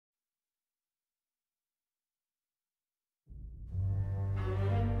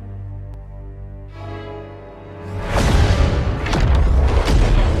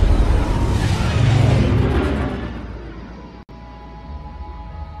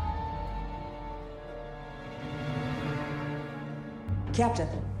Captain,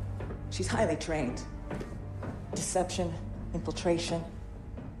 she's highly trained. Deception, infiltration,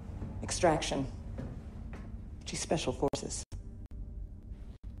 extraction. She's special forces.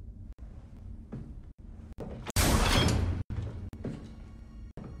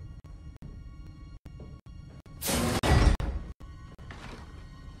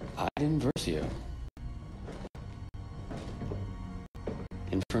 Iden Versio.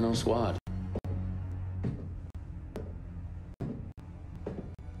 Inferno Squad.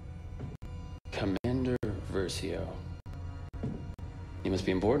 Commander Versio. You must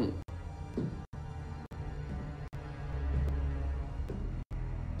be important.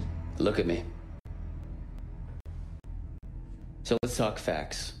 Look at me. So let's talk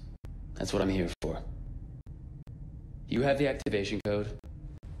facts. That's what I'm here for. You have the activation code.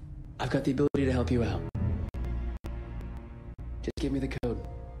 I've got the ability to help you out. Just give me the code.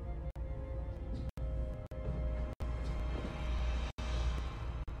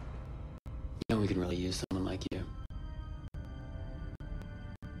 You know we can really use someone like you.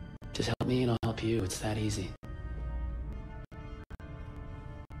 Just help me and I'll help you. It's that easy.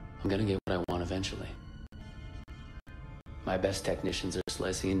 I'm gonna get what I want eventually. My best technicians are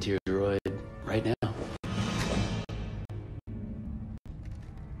slicing into your droid right now.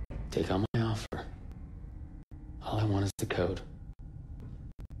 Take on my offer. All I want is the code.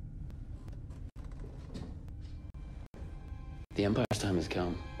 The Empire's time has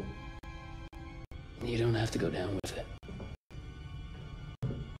come. You don't have to go down with it.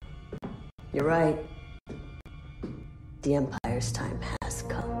 You're right. The Empire's time has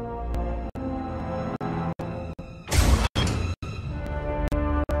come.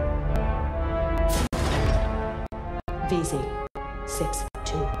 VZ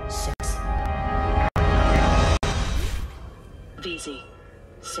 626. VZ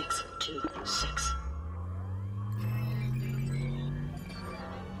 626.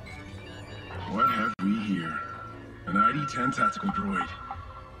 What have we here? An ID-10 tactical droid.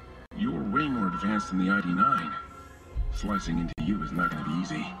 You're way more advanced than the ID-9. Slicing into you is not going to be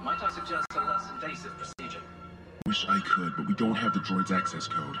easy. Might I suggest a less invasive procedure? Wish I could, but we don't have the droid's access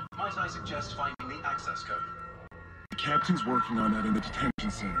code. Might I suggest finding the access code? The captain's working on that in the detention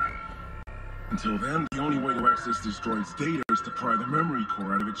center. Until then, the only way to access this droid's data is to pry the memory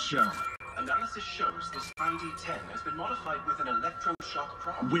core out of its shell. Analysis shows this ID-10 has been modified with an electroshock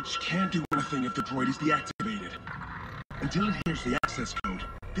prompt. Which can't do anything if the droid is deactivated. Until it hears the access code,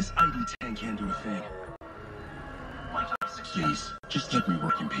 this ID-10 can't do a thing. Might I suggest... Please, just let me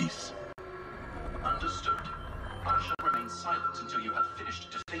work in peace. Understood. I shall remain silent until you have finished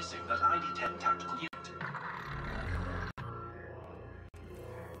defacing that ID-10 tactical unit.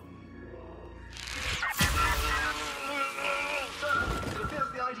 It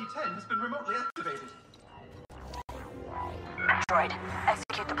appears the ID-10 has been remotely activated. Droid,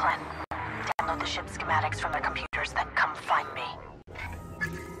 execute the plan. Download the ship schematics from their computers, then come find me.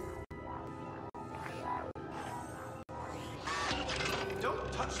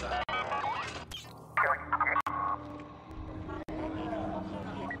 Don't touch that.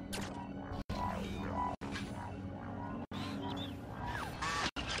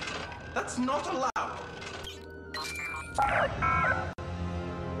 That's not allowed.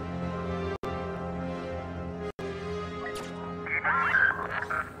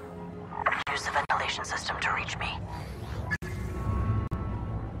 Use the ventilation system to reach me.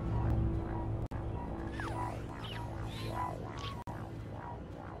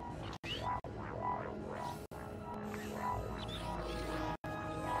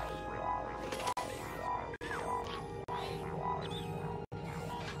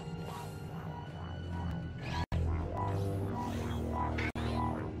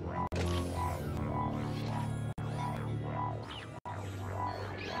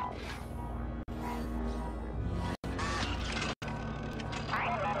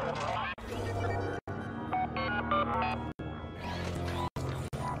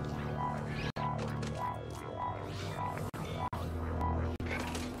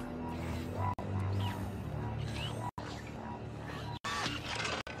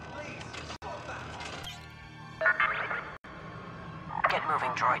 Get moving,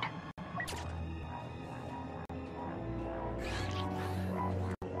 droid.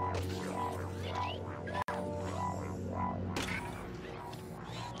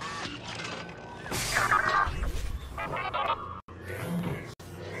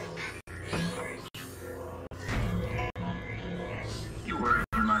 You worry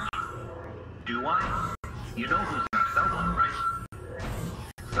too much. Do I? You know who's in cell phone, right?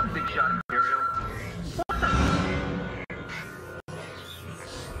 Some big shot Imperial.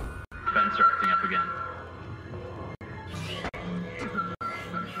 Fence are acting up again.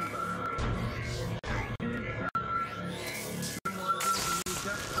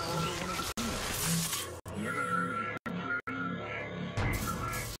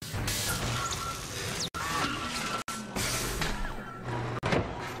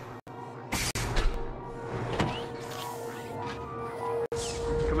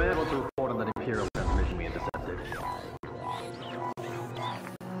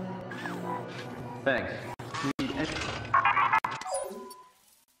 Thanks. Need any...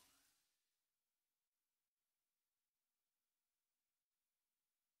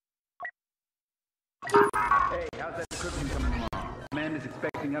 Hey, how's that equipment coming along? Command is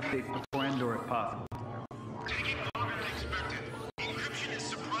expecting updates before Endor if possible. Taking longer than expected. Encryption is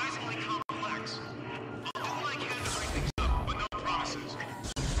surprisingly complex. I'll do what I can to break things up, but no promises.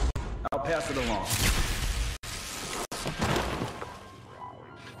 I'll pass it along.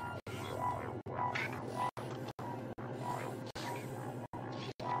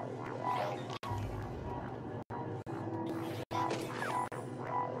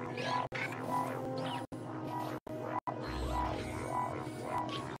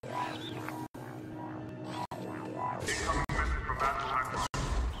 Incoming message from Battlefront.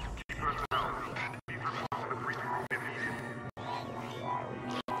 Key personnel. These reports to the briefing room immediately.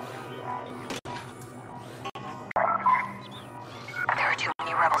 There are too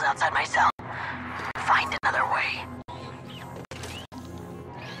many rebels outside my cell. Find another way.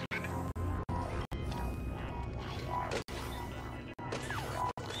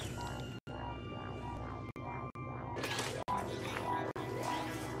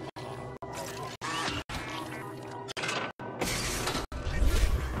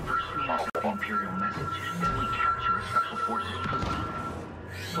 First we answer the Imperial message, then we capture a Special Forces prisoner.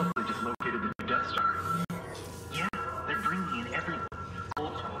 Plus they just located the Death Star. Yeah, they're bringing in every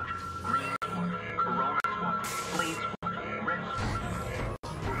Gold Squadron, Green Squadron, Corona Squadron, Blade Squadron, Red Squadron.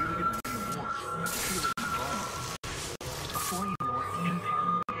 We're really gonna win the war. I feel it in my bones. Before you know it,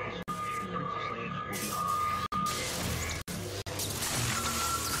 Imperial and Princess Leia will be on.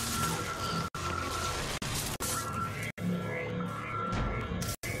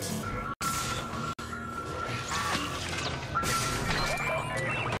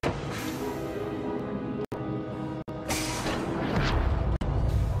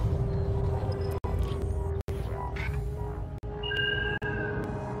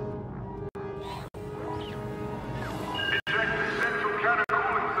 Eject the central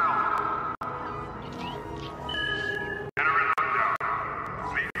counter-cooling cell. Enter in lockdown.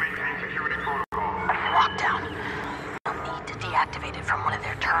 Please maintain security protocol. Lockdown. They'll need to deactivate it from one of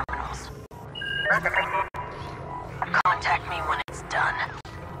their terminals. Contact me when it's done.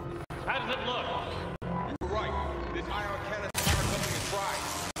 How does it look? You were right. This ion cannon fired something is right.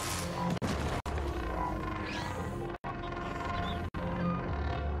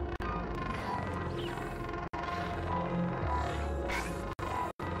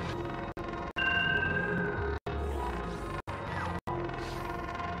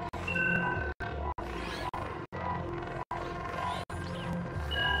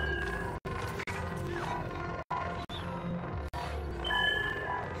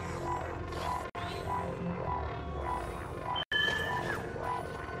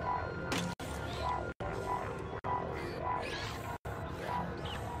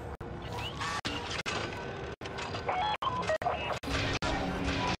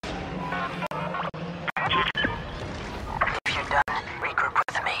 If you're done, regroup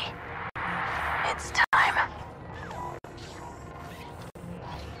with me. It's time.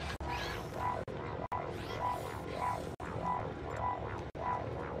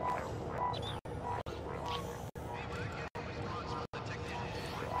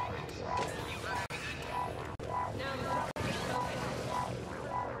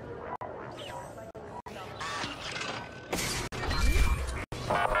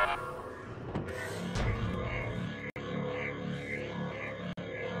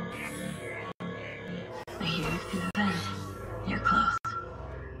 I hear it through the vent. You're close.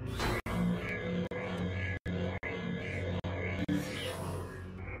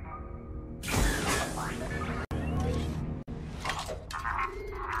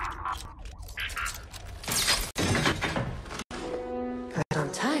 Right on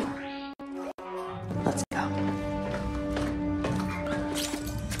time. Let's go.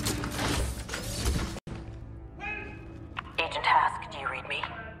 Agent Hask, do you read me?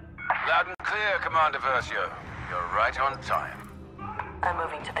 Loud and clear, Commander Versio. You're right on time. I'm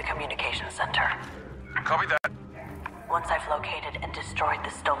moving to the communications center. Copy that. Once I've located and destroyed the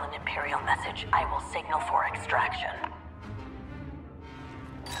stolen Imperial message, I will signal for extraction.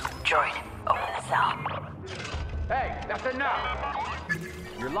 Droid, open the cell. Hey, that's enough!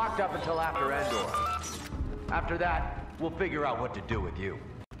 You're locked up until after Endor. After that, we'll figure out what to do with you.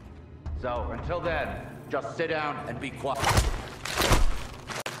 So, until then, just sit down and be quiet.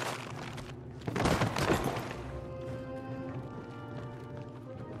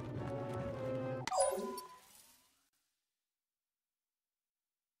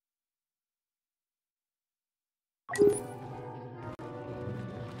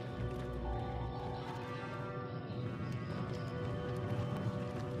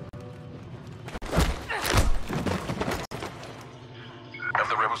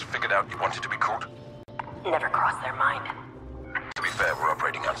 rebels figured out you wanted to be caught? Never crossed their mind. To be fair, we're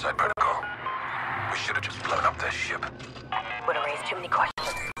operating outside protocol. We should have just blown up their ship. Would have raised too many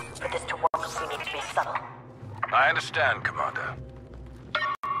questions. For this to work, we need to be subtle. I understand, Commander.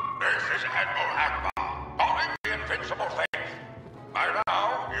 This is Admiral Akbar, calling the Invincible Faith. By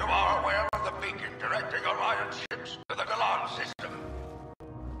now, you are aware of the beacon directing Alliance ships to the Galan system.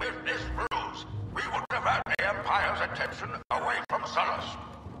 With this ruse, we would divert the Empire's attention away from Sullust.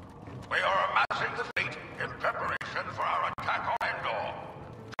 We are amassing the fleet in preparation for our attack on Endor.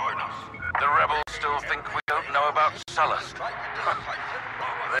 Join us. The rebels still think we don't know about Sullust.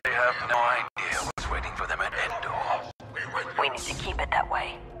 They have no idea what's waiting for them at Endor. We need to keep it that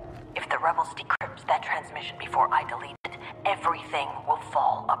way. If the rebels decrypt that transmission before I delete it, everything will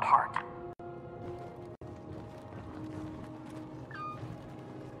fall apart.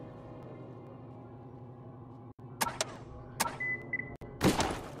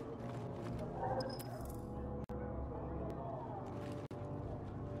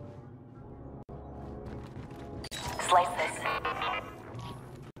 Slice this.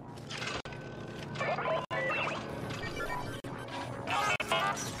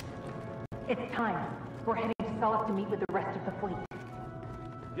 It's time. We're heading to Sullust to meet with the rest of the fleet.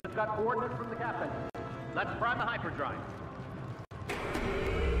 Just got coordinates from the captain. Let's prime the hyperdrive.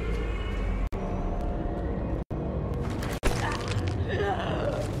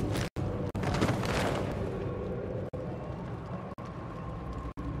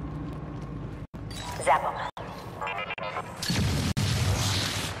 Zap 'em.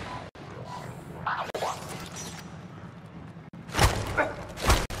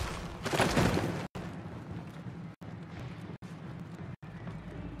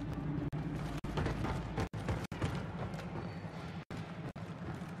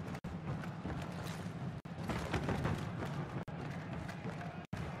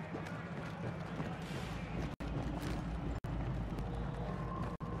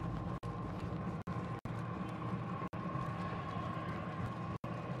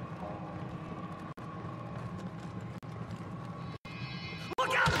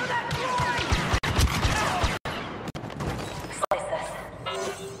 Look out for that droid! Slice this.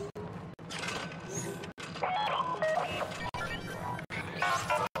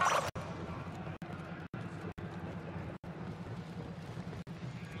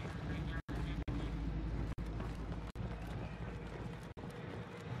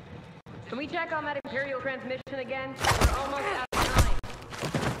 Can we check on that Imperial transmission again? We're almost out of time.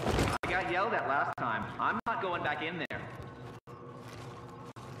 I got yelled at last time. I'm not going back in there.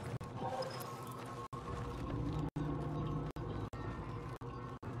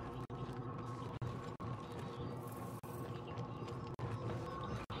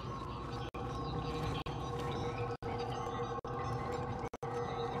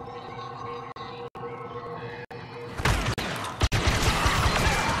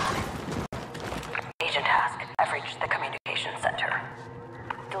 Agent Hask, I've reached the communication center.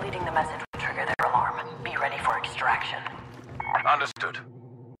 Deleting the message will trigger their alarm. Be ready for extraction. Understood.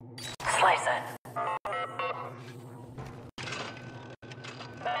 Slice it.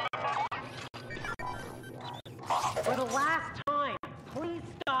 For the last time, please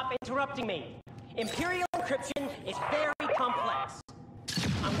stop interrupting me. Imperial encryption is very complex.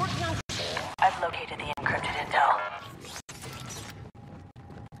 I'm working on... I've located the encrypted intel.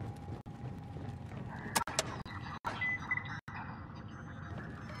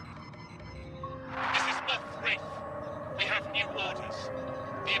 This is Beth. We have new orders.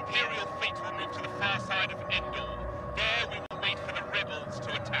 The Imperial fleet will move to the far side of Endor. There we will wait for the rebels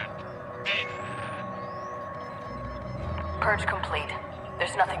to attack. Then... Purge complete.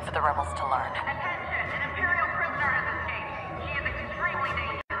 There's nothing for the rebels to learn. Attention! An Imperial prisoner has escaped. She is extremely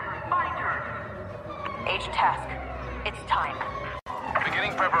dangerous. Find her. Agent Hask, it's time.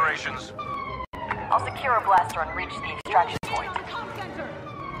 Beginning preparations. I'll secure a blaster and reach the extraction point.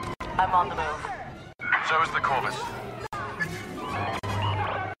 I'm on the move. So is the Corvus.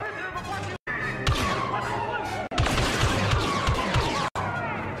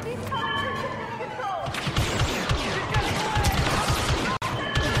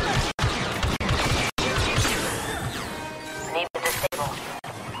 Need to disable.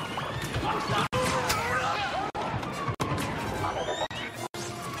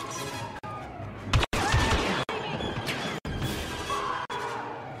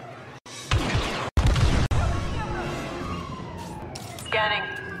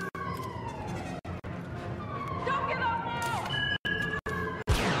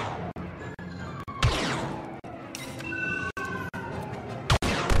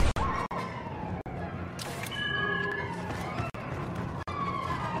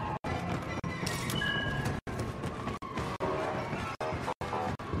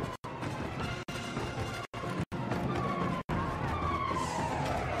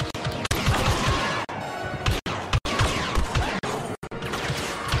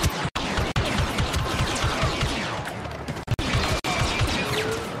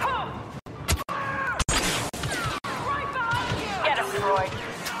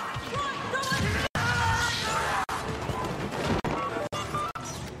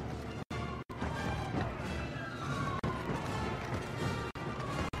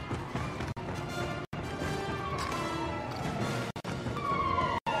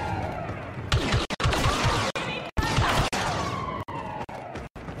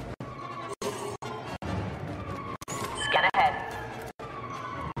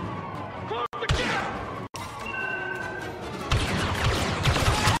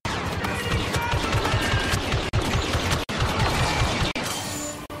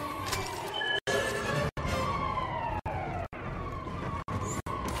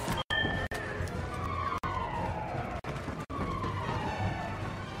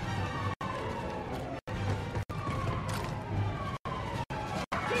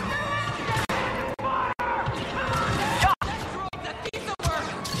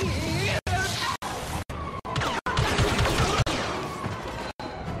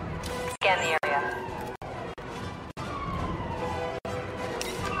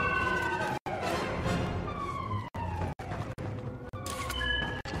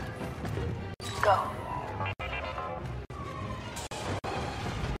 Go.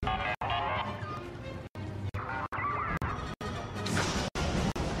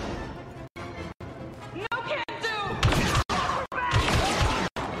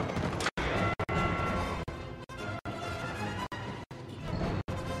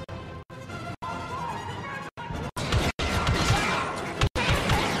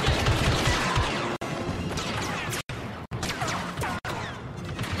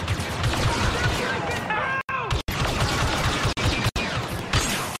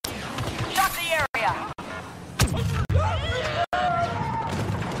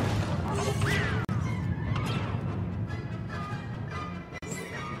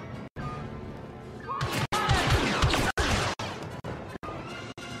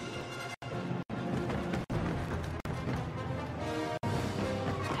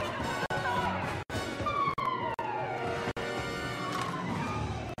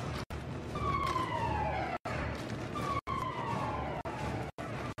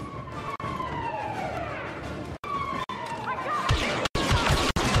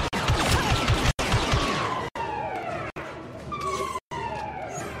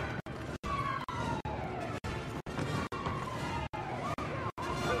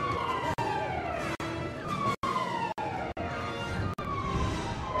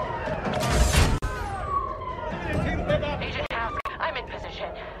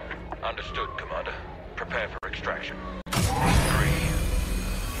 Understood, Commander. Prepare for extraction. 3,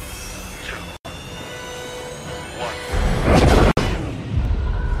 2, 1.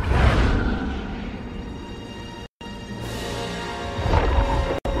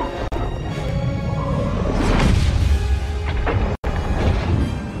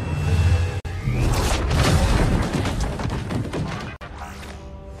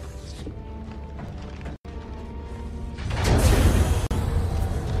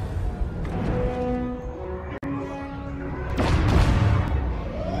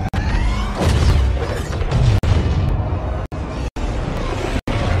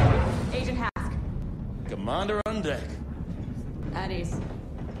 Commander on deck. At ease.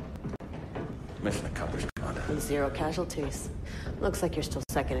 Mission accomplished, Commander. With 0 casualties. Looks like you're still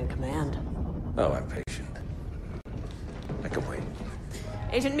second in command. Oh, I'm patient. I can wait.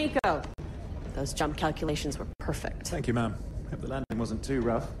 Agent Meeko. Those jump calculations were perfect. Thank you, ma'am. Hope the landing wasn't too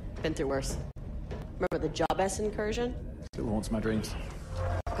rough. Been through worse. Remember the Job S incursion? Still haunts my dreams.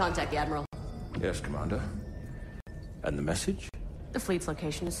 Contact the Admiral. Yes, Commander. And the message? The fleet's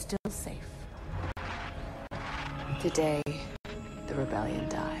location is still safe. Today, the rebellion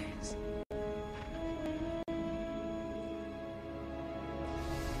died.